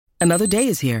Another day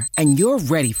is here, and you're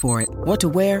ready for it. What to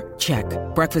wear? Check.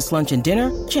 Breakfast, lunch, and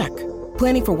dinner? Check.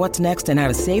 Planning for what's next and how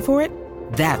to save for it?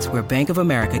 That's where Bank of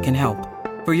America can help.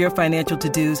 For your financial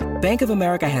to-dos, Bank of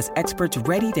America has experts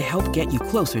ready to help get you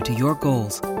closer to your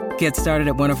goals. Get started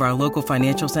at one of our local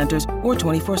financial centers or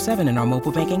 24/7 in our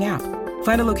mobile banking app.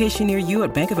 Find a location near you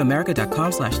at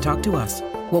bankofamerica.com/talktous.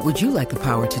 What would you like the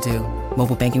power to do?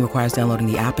 Mobile banking requires downloading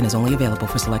the app and is only available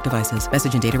for select devices.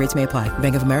 Message and data rates may apply.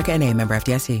 Bank of America N.A., member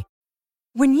FDIC.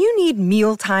 When you need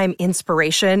mealtime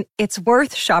inspiration, it's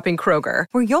worth shopping Kroger,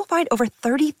 where you'll find over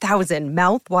 30,000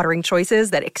 mouth-watering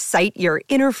choices that excite your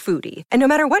inner foodie. And no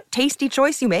matter what tasty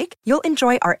choice you make, you'll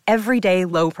enjoy our everyday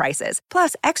low prices,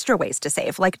 plus extra ways to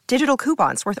save, like digital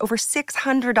coupons worth over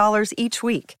 $600 each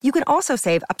week. You can also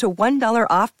save up to $1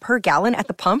 off per gallon at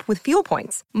the pump with fuel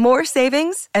points. More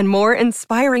savings and more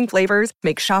inspiring flavors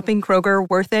make shopping Kroger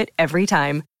worth it every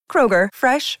time. Kroger,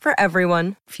 fresh for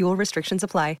everyone. Fuel restrictions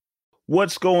apply.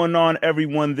 What's going on,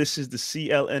 everyone? This is the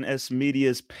CLNS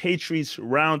Media's Patriots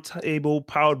Roundtable,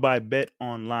 powered by Bet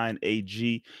Online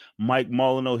AG. Mike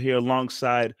Molyneux here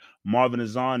alongside Marvin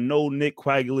Azan. No Nick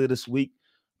Quaglia this week,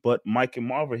 but Mike and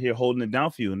Marv are here holding it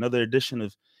down for you. Another edition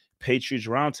of Patriots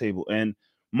Roundtable. And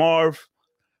Marv,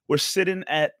 we're sitting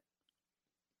at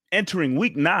entering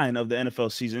week 9 of the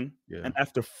NFL season. Yeah. And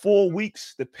after 4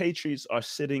 weeks, the Patriots are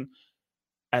sitting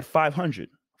at 500,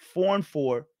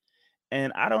 4-4.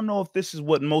 And I don't know if this is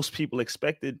what most people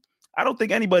expected. I don't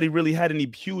think anybody really had any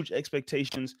huge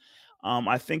expectations.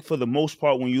 I think for the most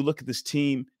part, when you look at this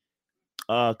team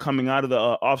coming out of the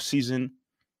offseason,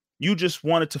 you just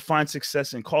wanted to find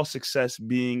success and call success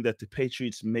being that the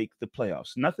Patriots make the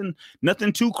playoffs.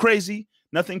 Nothing too crazy,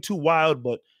 nothing too wild,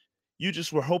 but you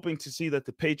just were hoping to see that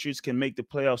the Patriots can make the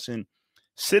playoffs. And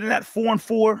sitting at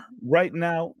 4-4 right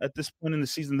now at this point in the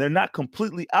season, they're not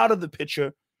completely out of the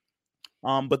picture.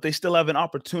 But they still have an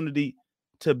opportunity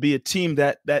to be a team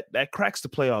that cracks the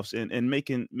playoffs and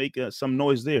make some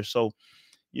noise there. So,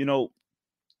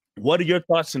 what are your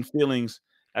thoughts and feelings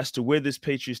as to where this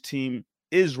Patriots team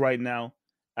is right now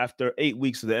after 8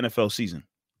 weeks of the NFL season?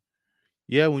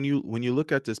 Yeah, when you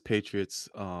look at this Patriots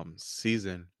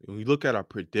season, when you look at our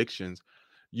predictions,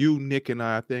 you, Nick, and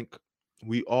I think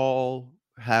we all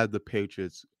had the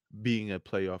Patriots being a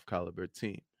playoff caliber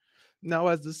team. Now,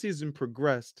 as the season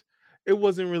progressed, it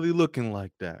wasn't really looking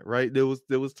like that, right? There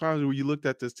was times where you looked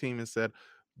at this team and said,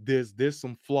 there's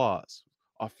some flaws.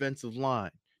 Offensive line,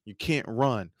 you can't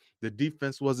run. The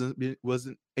defense wasn't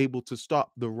able to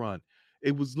stop the run.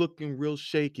 It was looking real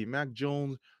shaky. Mac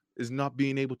Jones is not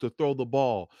being able to throw the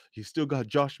ball. You still got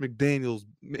Josh McDaniels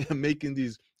making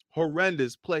these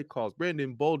horrendous play calls.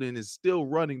 Brandon Bolden is still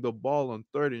running the ball on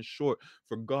 3rd and short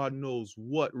for God knows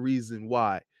what reason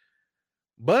why.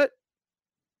 But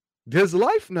there's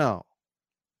life now.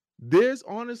 There's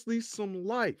honestly some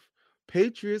life.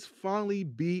 Patriots finally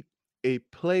beat a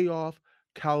playoff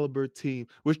caliber team,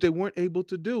 which they weren't able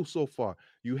to do so far.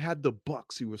 You had the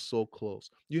Bucs, you were so close.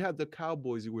 You had the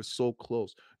Cowboys, you were so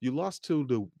close. You lost to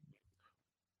the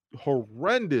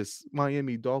horrendous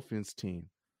Miami Dolphins team.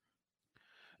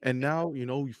 And now,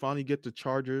 you finally get the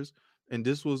Chargers, and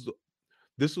this was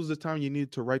the time you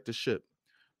needed to right the ship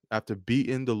after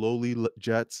beating the lowly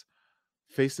Jets,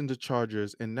 facing the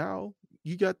Chargers, and now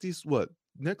you got these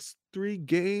next 3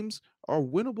 games are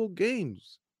winnable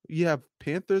games. You have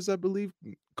Panthers, I believe,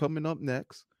 coming up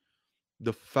next,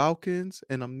 the Falcons,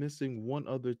 and I'm missing one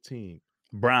other team.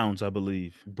 Browns, I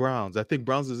believe. Browns. I think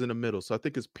Browns is in the middle. So I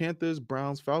think it's Panthers,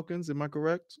 Browns, Falcons. Am I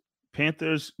correct?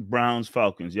 Panthers, Browns,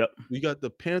 Falcons. Yep. You got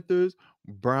the Panthers,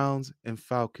 Browns, and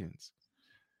Falcons.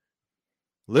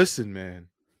 Listen, man,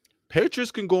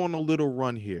 Patriots can go on a little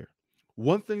run here.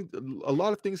 One thing, a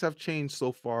lot of things have changed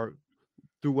so far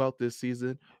throughout this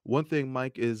season. One thing,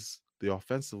 Mike, is the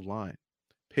offensive line.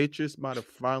 Patriots might have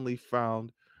finally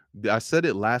found, I said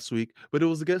it last week, but it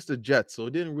was against the Jets, so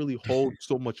it didn't really hold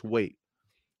so much weight.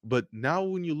 But now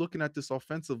when you're looking at this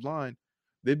offensive line,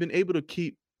 they've been able to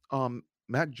keep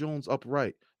Mac Jones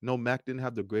upright. No, Mac didn't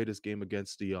have the greatest game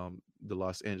against the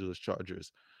Los Angeles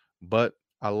Chargers, but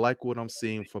I like what I'm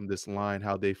seeing from this line,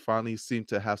 how they finally seem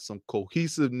to have some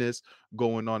cohesiveness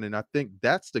going on. And I think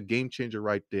that's the game changer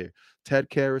right there. Ted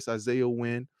Karras, Isaiah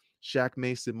Wynn, Shaq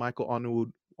Mason, Michael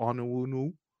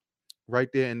Onwenu right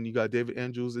there. And you got David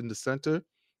Andrews in the center.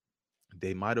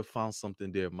 They might have found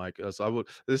something there, Mike. So I would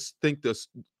just think this,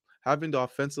 having the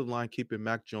offensive line keeping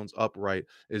Mac Jones upright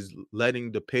is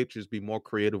letting the Patriots be more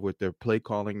creative with their play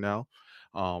calling now.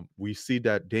 We see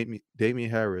that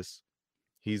Damien Harris,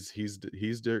 he's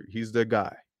their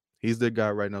guy. He's the guy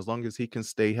right now. As long as he can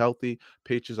stay healthy,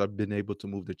 Patriots have been able to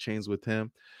move the chains with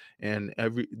him. And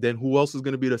then who else is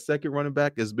going to be the second running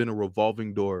back? It's been a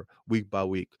revolving door week by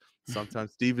week.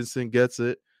 Sometimes Stevenson gets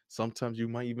it. Sometimes you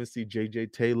might even see J.J.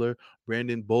 Taylor.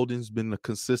 Brandon Bolden's been a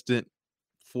consistent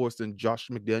force, and Josh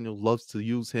McDaniel loves to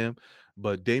use him.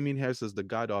 But Damian Harris is the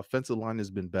guy. The offensive line has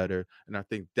been better. And I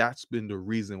think that's been the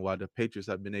reason why the Patriots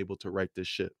have been able to right this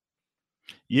ship.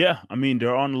 Yeah, I mean,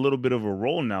 they're on a little bit of a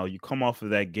roll now. You come off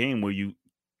of that game where you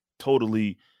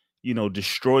totally,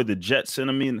 destroyed the Jets. And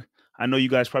I mean, I know you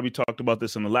guys probably talked about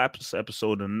this in the last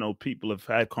episode, and I know people have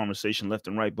had conversation left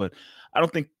and right, but I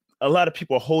don't think a lot of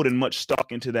people are holding much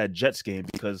stock into that Jets game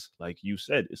because, like you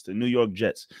said, it's the New York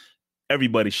Jets.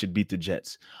 Everybody should beat the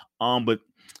Jets. But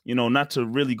not to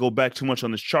really go back too much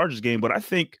on this Chargers game, but I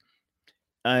think,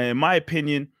 in my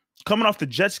opinion, coming off the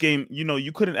Jets game,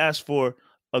 you couldn't ask for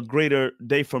a greater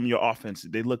day from your offense.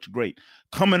 They looked great.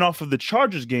 Coming off of the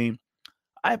Chargers game,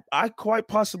 I quite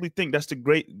possibly think that's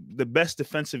the best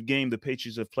defensive game the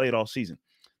Patriots have played all season.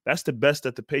 That's the best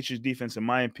that the Patriots defense, in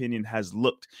my opinion, has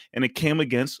looked. And it came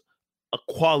against a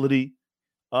quality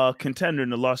contender in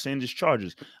the Los Angeles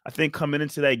Chargers. I think coming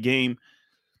into that game,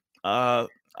 I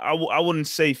wouldn't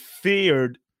say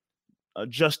feared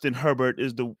Justin Herbert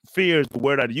is the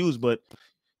word I'd use, but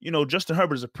Justin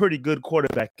Herbert is a pretty good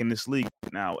quarterback in this league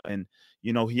now. And,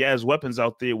 he has weapons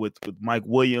out there with Mike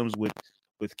Williams,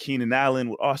 with Keenan Allen,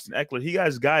 with Austin Eckler. He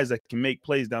has guys that can make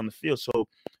plays down the field. So,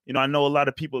 I know a lot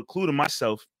of people, including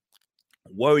myself,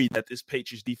 worried that this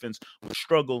Patriots defense will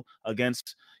struggle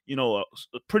against, a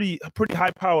pretty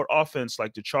high-powered offense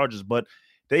like the Chargers. But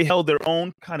they held their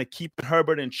own, kind of keeping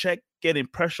Herbert in check, getting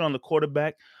pressure on the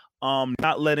quarterback,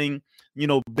 not letting,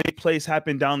 big plays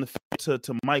happen down the field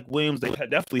to Mike Williams. They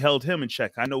definitely held him in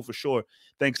check. I know for sure,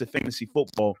 thanks to fantasy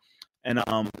football. And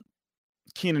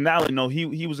Keenan Allen,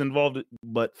 he was involved,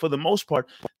 but for the most part,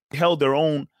 they held their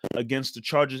own against the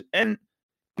Chargers. And,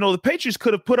 the Patriots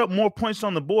could have put up more points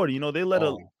on the board. They let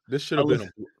this should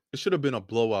have been a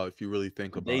blowout if you really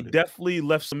think about it. They definitely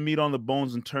left some meat on the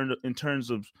bones in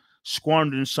terms of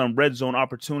squandering some red zone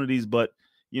opportunities. But,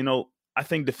 I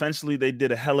think defensively they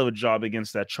did a hell of a job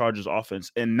against that Chargers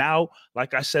offense. And now,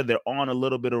 like I said, they're on a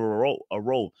little bit of a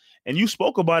roll. And you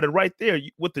spoke about it right there.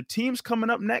 With the teams coming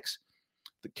up next,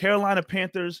 the Carolina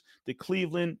Panthers, the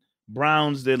Cleveland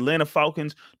Browns, the Atlanta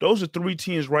Falcons, those are three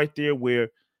teams right there where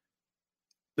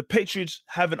the Patriots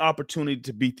have an opportunity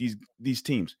to beat these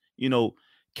teams.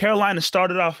 Carolina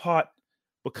started off hot,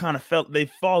 but kind of felt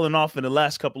they've fallen off in the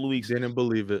last couple of weeks. Didn't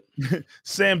believe it.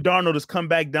 Sam Darnold has come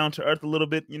back down to earth a little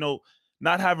bit.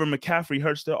 Not having McCaffrey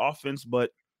hurts their offense,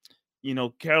 but,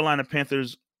 Carolina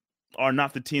Panthers are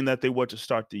not the team that they were to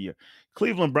start the year.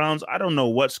 Cleveland Browns, I don't know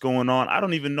what's going on. I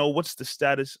don't even know what's the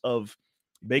status of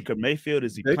Baker Mayfield.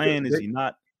 Is he playing? Is he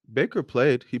not? Baker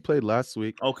played. He played last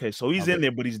week. Okay, so he's in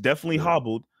there, but he's definitely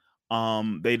hobbled.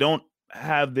 They don't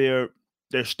have their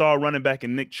star running back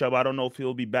in Nick Chubb. I don't know if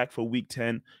he'll be back for week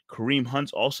 10. Kareem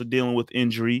Hunt's also dealing with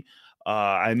injury.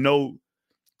 I know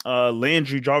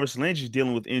Jarvis Landry's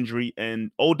dealing with injury,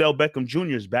 and Odell Beckham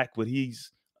Jr. is back, but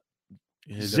he's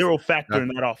zero factor in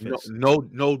that offense.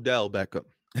 No Dell Beckham.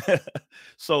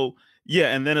 So,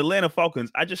 yeah, and then Atlanta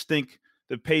Falcons. I just think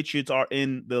the Patriots are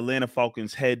in the Atlanta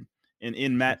Falcons' head and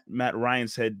in Matt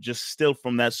Ryan's head, just still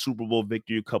from that Super Bowl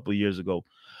victory a couple of years ago.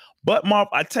 But, Marv,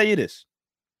 I tell you this.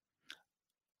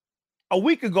 A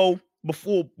week ago,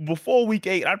 before week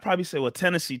 8, I'd probably say, well,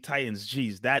 Tennessee Titans,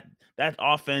 geez, that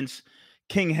offense,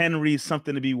 King Henry is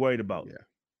something to be worried about. Yeah.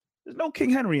 There's no King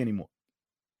Henry anymore.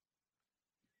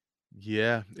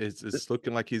 Yeah, it's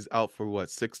looking like he's out for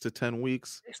what, 6 to 10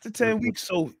 weeks? 6 to 10 weeks.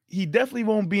 So he definitely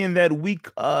won't be in that week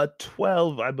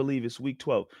 12, I believe it's week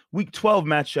 12. Week 12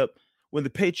 matchup when the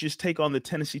Patriots take on the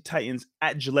Tennessee Titans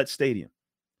at Gillette Stadium.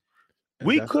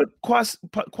 We could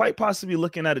quite possibly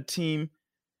looking at a team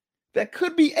that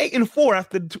could be 8-4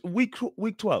 after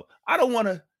week 12. I don't want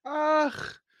to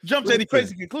jump to any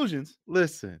crazy conclusions.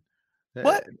 Listen,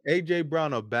 what? A.J.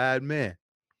 Brown, a bad man.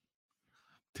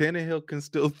 Tannehill can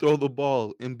still throw the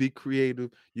ball and be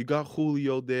creative. You got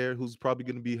Julio there, who's probably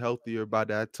going to be healthier by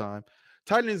that time.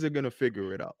 Titans are going to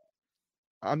figure it out.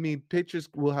 I mean, Patriots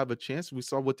will have a chance. We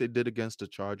saw what they did against the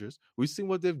Chargers. We've seen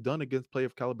what they've done against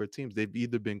playoff caliber teams. They've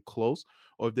either been close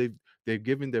or they've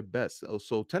given their best.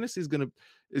 So Tennessee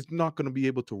is not going to be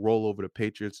able to roll over the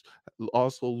Patriots.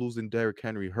 Also, losing Derrick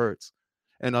Henry hurts.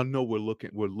 And I know we're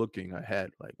looking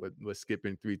ahead, like we're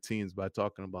skipping 3 teams by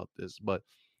talking about this, but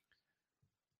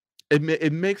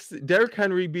it makes Derrick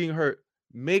Henry being hurt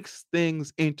makes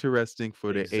things interesting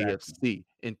for the AFC.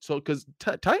 And so because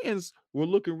Titans were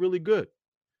looking really good.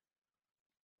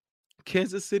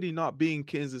 Kansas City not being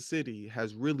Kansas City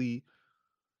has really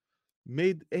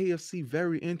made AFC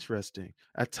very interesting.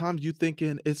 At times you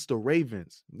thinking it's the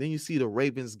Ravens. Then you see the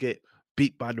Ravens get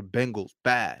beat by the Bengals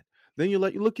bad. Then you're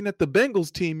looking at the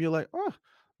Bengals team, you're like, oh,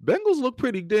 Bengals look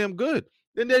pretty damn good.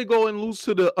 Then they go and lose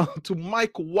to the to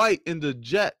Mike White and the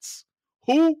Jets.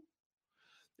 Who?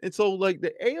 And so like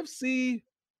the AFC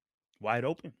Wide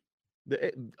open.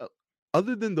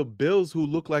 Other than the Bills, who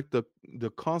look like the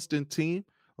constant team,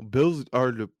 Bills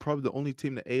are probably the only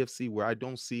team in the AFC where I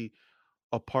don't see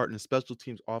a part in special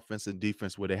teams, offense, and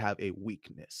defense where they have a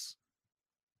weakness.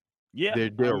 Yeah,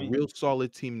 they're a real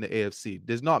solid team in the AFC.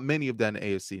 There's not many of that in the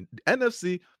AFC.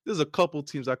 NFC, there's a couple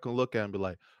teams I can look at and be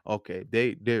like, okay,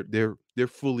 they're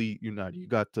fully united. You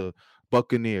got the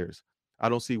Buccaneers. I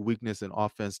don't see weakness in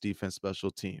offense, defense,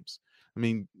 special teams. I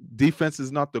mean, defense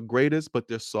is not the greatest, but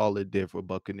they're solid there for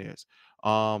Buccaneers.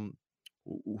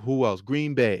 Who else?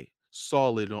 Green Bay,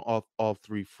 solid on all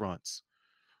three fronts.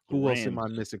 Who else am I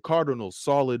missing? Cardinals,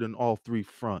 solid in all three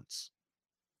fronts.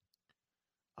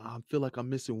 I feel like I'm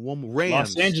missing one more.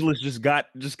 Rams. Los Angeles just got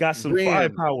some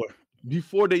firepower.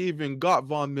 Before they even got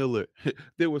Von Miller,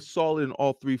 they were solid in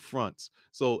all three fronts.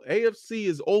 So AFC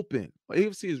is open.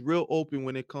 AFC is real open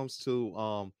when it comes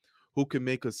to who can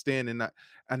make a stand.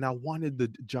 And I wanted the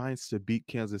Giants to beat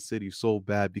Kansas City so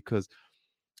bad because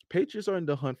Patriots are in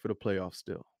the hunt for the playoffs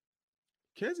still.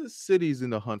 Kansas City's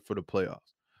in the hunt for the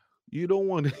playoffs. You don't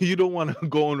want to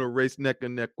go in a race neck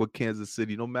and neck with Kansas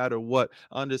City, no matter what.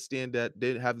 I understand that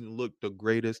they haven't looked the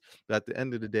greatest, but at the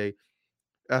end of the day,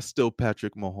 that's still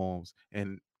Patrick Mahomes.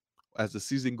 And as the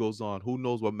season goes on, who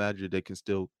knows what magic they can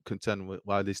still contend with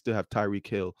while they still have Tyreek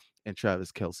Hill and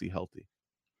Travis Kelce healthy.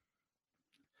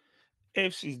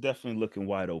 AFC is definitely looking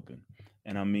wide open.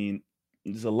 And I mean,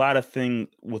 there's a lot of things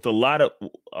with a lot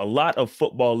of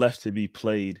football left to be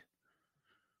played.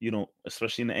 You know,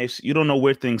 especially in the AFC, you don't know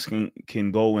where things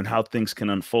can go and how things can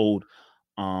unfold.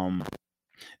 And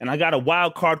I got a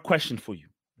wild card question for you.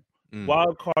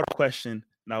 Wild card question,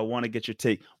 and I want to get your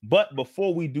take. But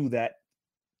before we do that,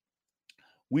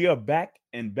 we are back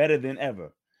and better than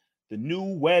ever. The new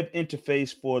web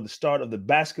interface for the start of the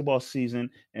basketball season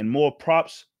and more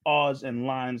props, odds, and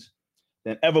lines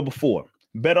than ever before.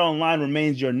 BetOnline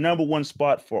remains your number one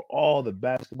spot for all the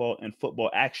basketball and football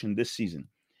action this season.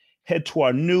 Head to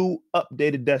our new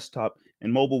updated desktop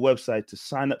and mobile website to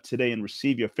sign up today and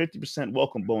receive your 50%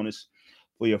 welcome bonus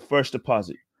for your first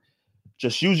deposit.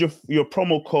 Just use your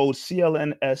promo code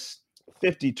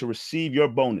CLNS50 to receive your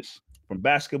bonus from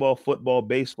basketball, football,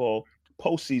 baseball,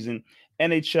 postseason,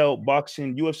 NHL,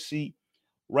 boxing, UFC,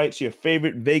 right to your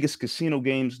favorite Vegas casino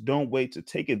games. Don't wait to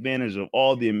take advantage of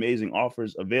all the amazing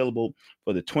offers available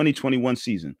for the 2021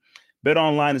 season.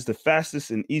 BetOnline is the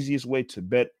fastest and easiest way to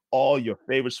bet all your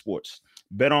favorite sports.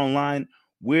 BetOnline,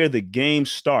 where the game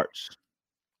starts.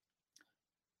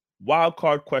 Wild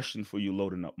card question for you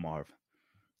loading up, Marv.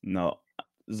 No,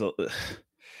 this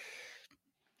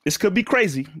could be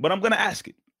crazy, but I'm going to ask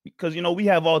it because, you know, we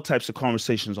have all types of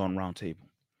conversations on Roundtable.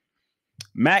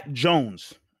 Mac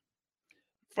Jones.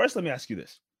 First, let me ask you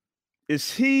this.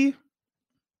 Is he's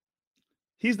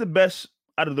the best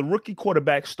out of the rookie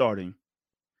quarterback starting?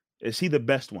 Is he the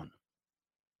best one?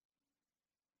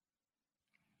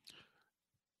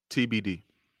 TBD.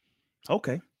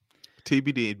 Okay.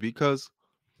 TBD, because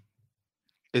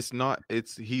he's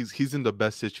in the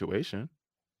best situation.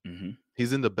 Mm-hmm.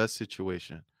 He's in the best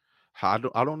situation. I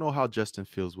don't know how Justin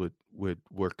Fields would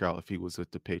work out if he was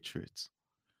with the Patriots.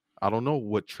 I don't know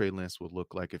what Trey Lance would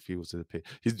look like if he was with the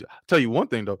Patriots. I'll tell you one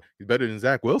thing though, he's better than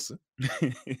Zach Wilson.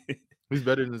 He's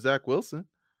better than Zach Wilson.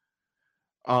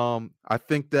 I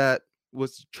think that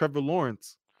was Trevor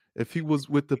Lawrence. If he was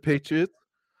with the Patriots,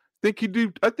 I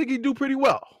think he'd do pretty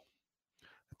well.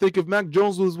 I think if Mac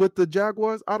Jones was with the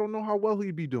Jaguars, I don't know how well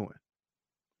he'd be doing.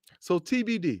 So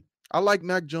TBD. I like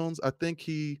Mac Jones. I think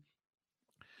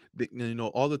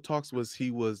all the talks was he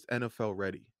was NFL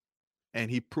ready, and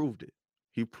he proved it.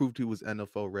 He proved he was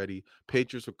NFL ready.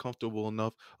 Patriots were comfortable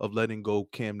enough of letting go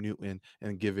Cam Newton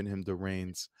and giving him the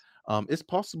reins. It's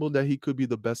possible that he could be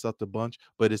the best out the bunch,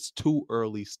 but it's too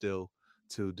early still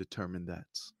to determine that.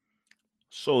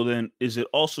 So then, is it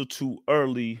also too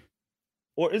early,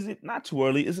 or is it not too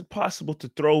early? Is it possible to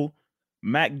throw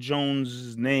Mac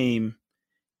Jones' name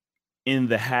in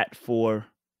the hat for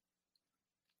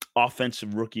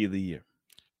Offensive Rookie of the Year?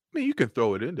 I mean, you can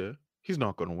throw it in there. He's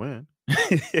not going to win.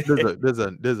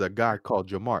 There's a guy called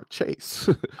Jamar Chase.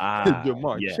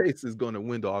 Chase is going to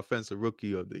win the Offensive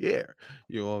Rookie of the Year.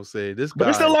 You know what I'm saying? But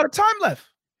there's still a lot of time left.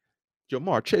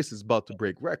 Jamar Chase is about to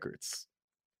break records.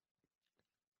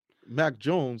 Mac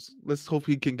Jones, let's hope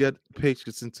he can get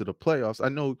Patriots into the playoffs. I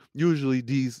know usually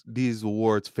these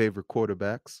awards favor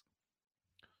quarterbacks.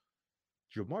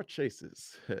 Jamar Chase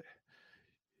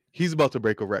he's about to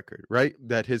break a record, right?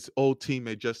 That his old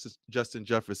teammate Justin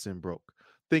Jefferson broke.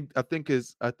 I think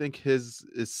his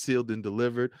is sealed and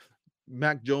delivered.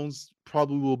 Mac Jones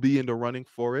probably will be in the running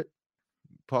for it,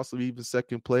 possibly even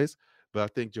second place. But I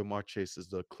think Jamar Chase is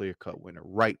the clear-cut winner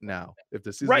right now. If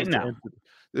the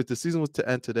season was to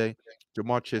end today,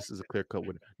 Jamar Chase is a clear-cut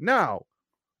winner. Now,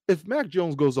 if Mac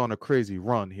Jones goes on a crazy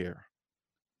run here,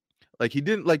 like he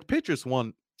didn't, like Patriots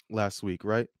won last week,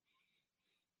 right?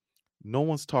 No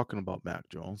one's talking about Mac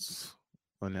Jones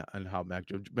and how Mac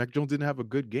Jones didn't have a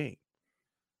good game.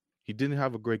 He didn't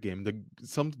have a great game.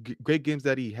 Some great games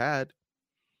that he had,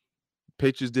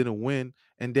 Patriots didn't win,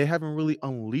 and they haven't really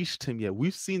unleashed him yet.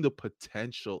 We've seen the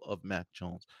potential of Mac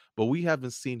Jones, but we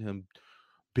haven't seen him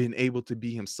been able to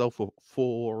be himself for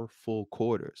 4 full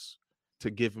quarters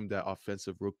to give him that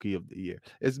offensive rookie of the year.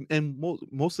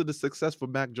 Most of the success for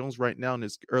Mac Jones right now in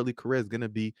his early career is going to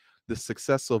be the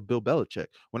success of Bill Belichick.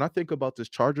 When I think about this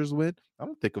Chargers win, I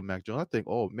don't think of Mac Jones. I think,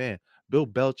 oh man, Bill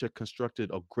Belichick constructed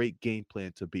a great game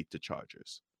plan to beat the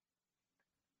Chargers.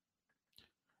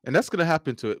 And that's going to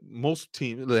happen to most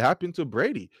teams. It happened to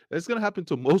Brady. It's going to happen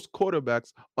to most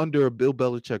quarterbacks under a Bill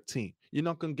Belichick team. You're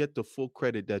not going to get the full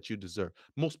credit that you deserve.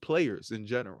 Most players in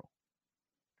general.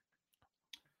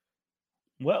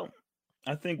 Well,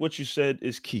 I think what you said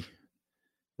is key.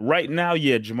 Right now,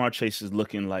 yeah, Jamar Chase is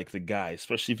looking like the guy,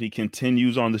 especially if he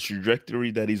continues on the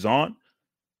trajectory that he's on.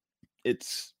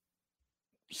 It's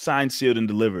signed, sealed, and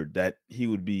delivered that he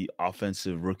would be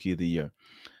offensive rookie of the year.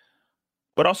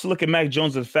 But also look at Mac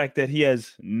Jones and the fact that he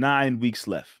has 9 weeks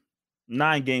left,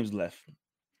 9 games left.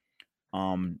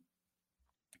 And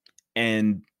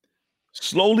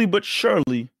slowly but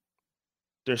surely,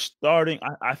 they're starting.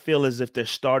 I feel as if they're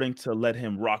starting to let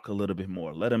him rock a little bit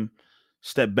more, let him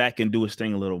step back and do his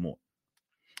thing a little more.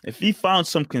 If he found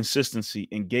some consistency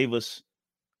and gave us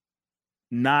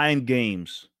 9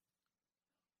 games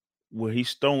where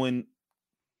he's throwing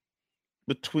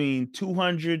between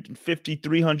 250,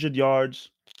 300 yards,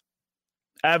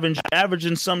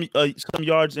 averaging some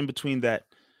yards in between that,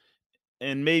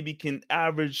 and maybe can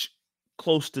average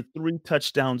close to 3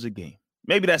 touchdowns a game.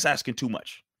 Maybe that's asking too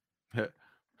much. But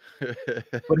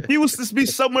if he was to be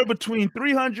somewhere between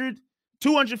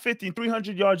 250 and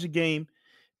 300 yards a game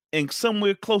and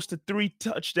somewhere close to 3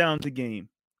 touchdowns a game,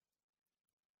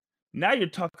 now you're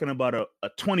talking about a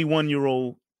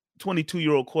 21-year-old,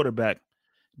 22-year-old quarterback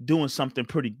doing something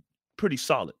pretty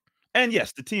solid. And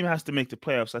yes, the team has to make the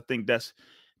playoffs. I think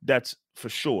that's for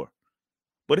sure.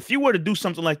 But if you were to do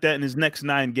something like that in his next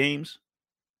 9 games,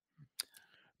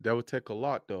 that would take a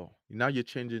lot, though. Now you're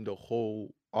changing the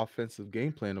whole offensive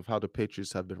game plan of how the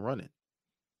Patriots have been running.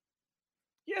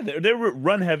 Yeah, they're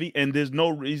run heavy, and there's no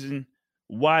reason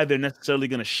why they're necessarily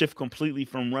going to shift completely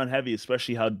from run heavy,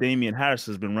 especially how Damian Harris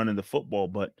has been running the football.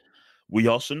 But we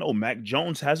also know Mac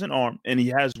Jones has an arm, and he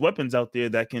has weapons out there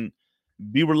that can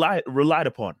be relied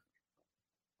upon.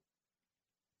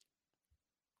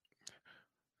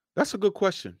 That's a good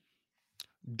question.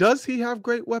 Does he have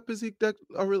great weapons?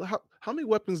 How many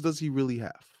weapons does he really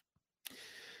have?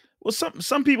 Well,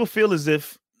 some people feel as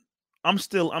if I'm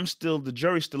still the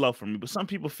jury's still out for me, but some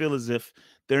people feel as if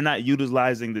they're not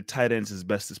utilizing the tight ends as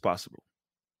best as possible.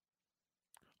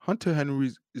 Hunter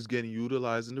Henry is getting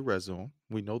utilized in the red zone.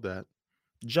 We know that.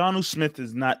 Jonnu Smith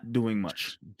is not doing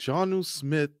much. Jonnu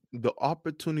Smith, the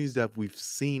opportunities that we've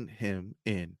seen him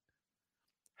in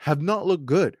have not looked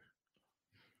good.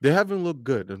 They haven't looked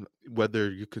good. And whether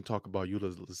you can talk about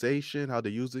utilization, how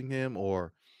they're using him,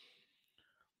 or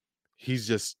he's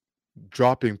just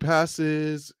dropping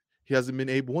passes. He hasn't been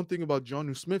able. One thing about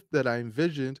Jonnu Smith that I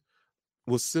envisioned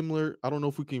was similar. I don't know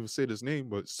if we can even say this name,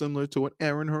 but similar to an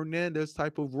Aaron Hernandez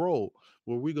type of role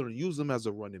where we're going to use him as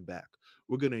a running back.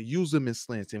 We're going to use him in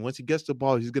slants. And once he gets the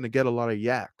ball, he's going to get a lot of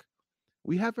yak.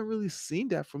 We haven't really seen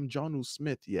that from Jonnu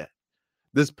Smith yet.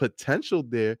 There's potential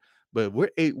there, but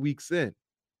we're 8 weeks in.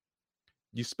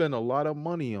 You spend a lot of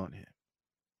money on him.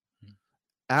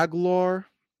 Aguilar,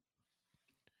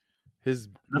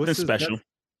 nothing special.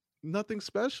 Nothing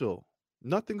special.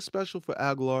 Nothing special for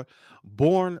Aguilar.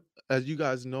 Bourne, as you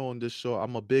guys know on this show,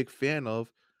 I'm a big fan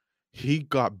of. He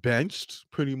got benched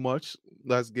pretty much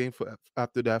last game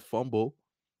after that fumble.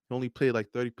 He only played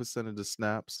like 30% of the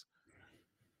snaps.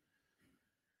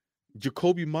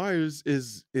 Jakobi Meyers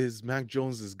is Mac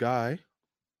Jones's guy.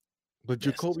 But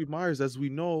yes. Jakobi Meyers, as we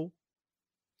know,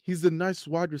 he's a nice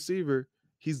wide receiver.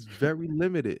 He's very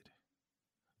limited.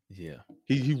 Yeah.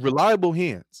 He reliable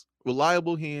hands.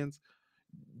 Reliable hands.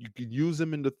 could use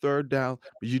him in the third down,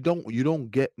 but you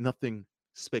don't get nothing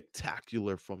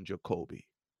spectacular from Jacoby.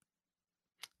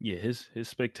 Yeah, his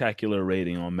spectacular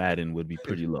rating on Madden would be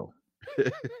pretty low.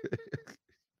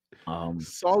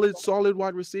 Solid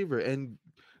wide receiver, and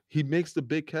he makes the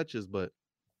big catches, but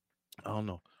I don't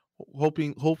know.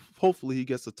 Hopefully he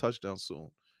gets a touchdown soon,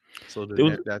 so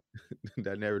that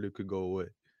that narrative could go away.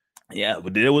 Yeah,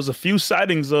 but there was a few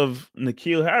sightings of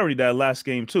N'Keal Harry that last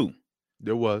game too.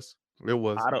 There was.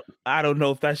 I don't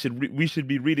know if we should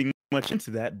be reading much into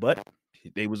that, but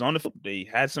they was on the field. They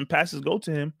had some passes go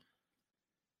to him.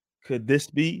 Could this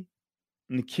be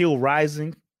N'Keal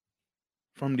rising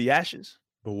from the ashes?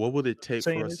 But what would it take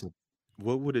for us?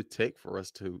 What would it take for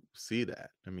us to see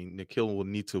that? I mean, N'Keal will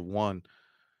need to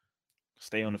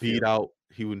stay on the field.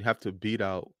 He would have to beat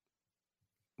out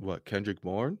Kendrick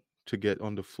Bourne to get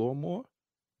on the floor more.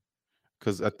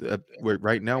 Because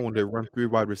right now, when they run 3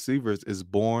 wide receivers, is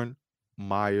Bourne,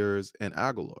 Myers, and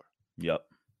Aguilar. Yep.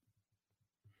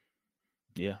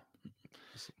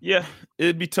 Yeah,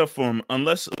 it'd be tough for him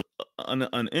unless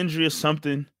an injury or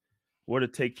something were to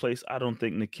take place. I don't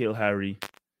think N'Keal Harry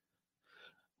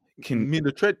can. I mean,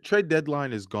 the trade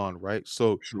deadline is gone, right?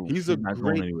 So True. He's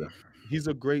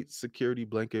a great security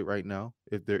blanket right now.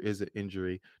 If there is an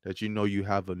injury, that you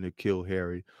have a N'Keal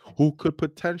Harry who could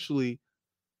potentially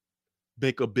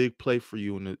make a big play for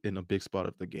you in a big spot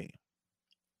of the game.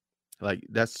 Like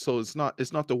it's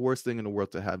not the worst thing in the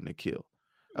world to have N'Keal,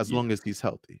 as long as he's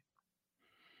healthy.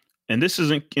 And this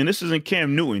isn't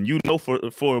Cam Newton. For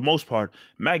the most part,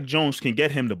 Mac Jones can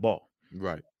get him the ball.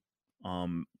 Right.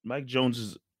 Mac Jones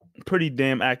is pretty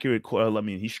damn accurate. I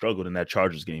mean, he struggled in that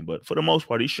Chargers game, but for the most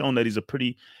part, he's shown that he's a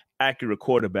pretty accurate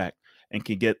quarterback and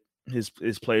can get his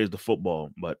players the football.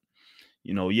 But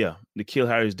N'Keal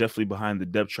Harry is definitely behind the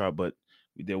depth chart, but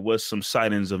there was some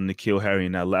sightings of N'Keal Harry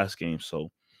in that last game. So,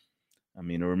 I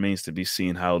mean, it remains to be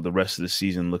seen how the rest of the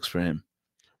season looks for him.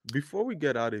 Before we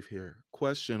get out of here,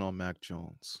 question on Mac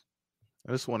Jones.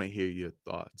 I just want to hear your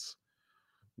thoughts.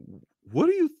 What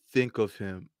do you think of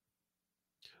him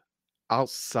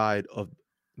outside of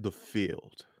the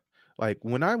field? Like,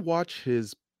 when I watch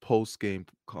his post-game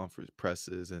conference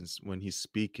presses and when he's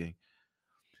speaking,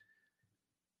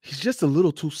 he's just a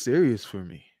little too serious for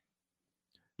me.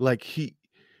 Like,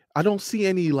 I don't see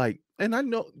any, and I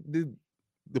know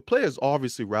the players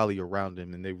obviously rally around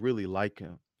him and they really like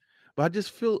him. But I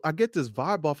just I get this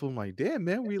vibe off of him, like, damn,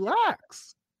 man,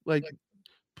 relax. Like,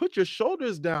 put your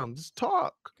shoulders down. Just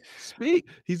talk. Speak.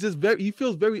 He feels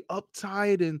very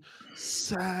uptight and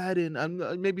sad.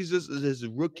 And maybe he's just this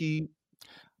rookie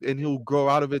and he'll grow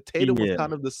out of it. Tatum was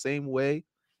kind of the same way.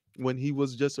 When he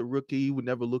was just a rookie, he would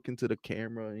never look into the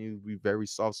camera and he would be very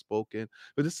soft-spoken.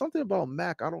 But there's something about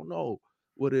Mac. I don't know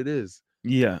what it is.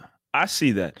 Yeah, I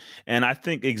see that. And I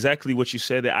think exactly what you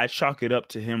said, that I chalk it up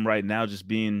to him right now just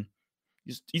being –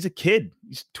 he's a kid.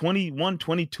 He's 21,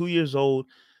 22 years old.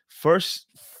 First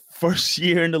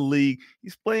year in the league.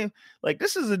 He's playing like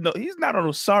he's not on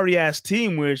a sorry ass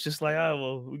team where it's just like, oh,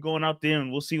 well, we're going out there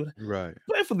and we'll see what. Right. He's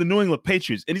playing for the New England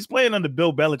Patriots and he's playing under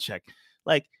Bill Belichick.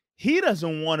 Like, he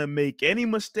doesn't want to make any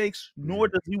mistakes, nor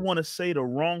does he want to say the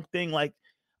wrong thing. Like,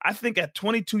 I think at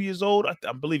 22 years old,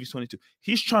 I believe he's 22,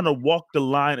 he's trying to walk the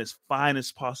line as fine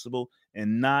as possible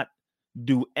and not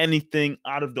do anything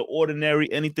out of the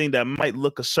ordinary, anything that might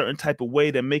look a certain type of way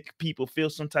that make people feel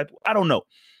some type of, I don't know.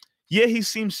 Yeah, he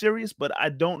seems serious, but I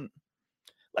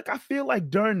feel like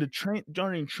during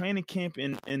training camp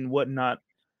and whatnot,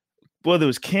 whether it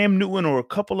was Cam Newton or a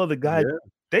couple other guys,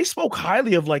 they spoke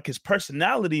highly of like his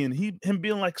personality and him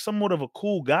being like somewhat of a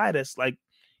cool guy that's like,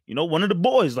 one of the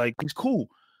boys, like he's cool.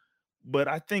 But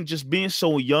I think just being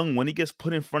so young, when he gets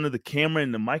put in front of the camera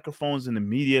and the microphones and the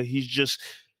media, he just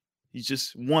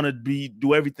want to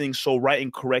do everything so right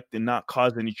and correct and not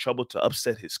cause any trouble to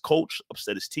upset his coach,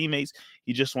 upset his teammates.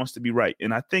 He just wants to be right.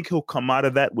 And I think he'll come out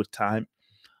of that with time.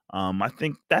 I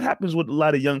think that happens with a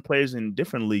lot of young players in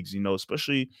different leagues,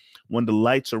 especially when the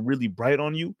lights are really bright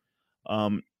on you.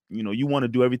 You want to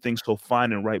do everything so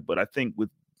fine and right. But I think with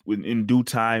in due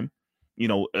time,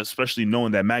 especially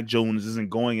knowing that Mac Jones isn't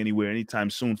going anywhere anytime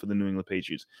soon for the New England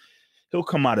Patriots, he'll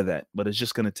come out of that. But it's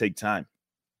just going to take time.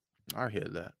 I hear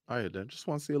that. Just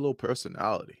want to see a little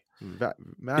personality.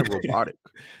 Mad robotic.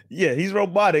 Yeah, he's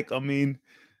robotic. I mean,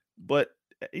 but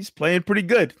he's playing pretty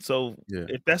good. So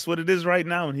if that's what it is right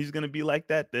now and he's going to be like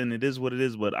that, then it is what it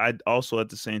is. But I also at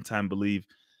the same time believe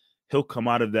he'll come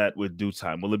out of that with due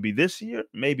time. Will it be this year?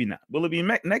 Maybe not. Will it be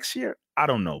next year? I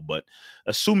don't know. But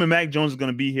assuming Mac Jones is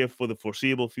going to be here for the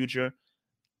foreseeable future,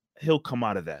 he'll come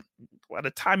out of that. By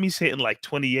the time he's hitting like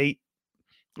 28,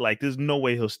 Like, there's no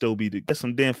way he'll still be get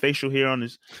some damn facial hair on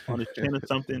his chin or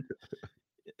something.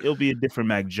 It'll be a different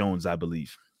Mac Jones, I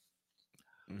believe.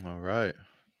 All right.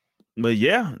 But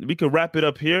yeah, we could wrap it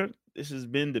up here. This has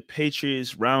been the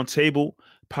Patriots Roundtable,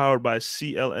 powered by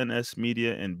CLNS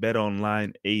Media and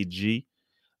BetOnline AG.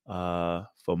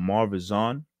 For Marv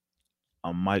Azan,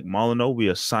 I'm Mike Molyneux. We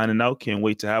are signing out. Can't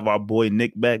wait to have our boy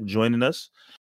Nick back joining us.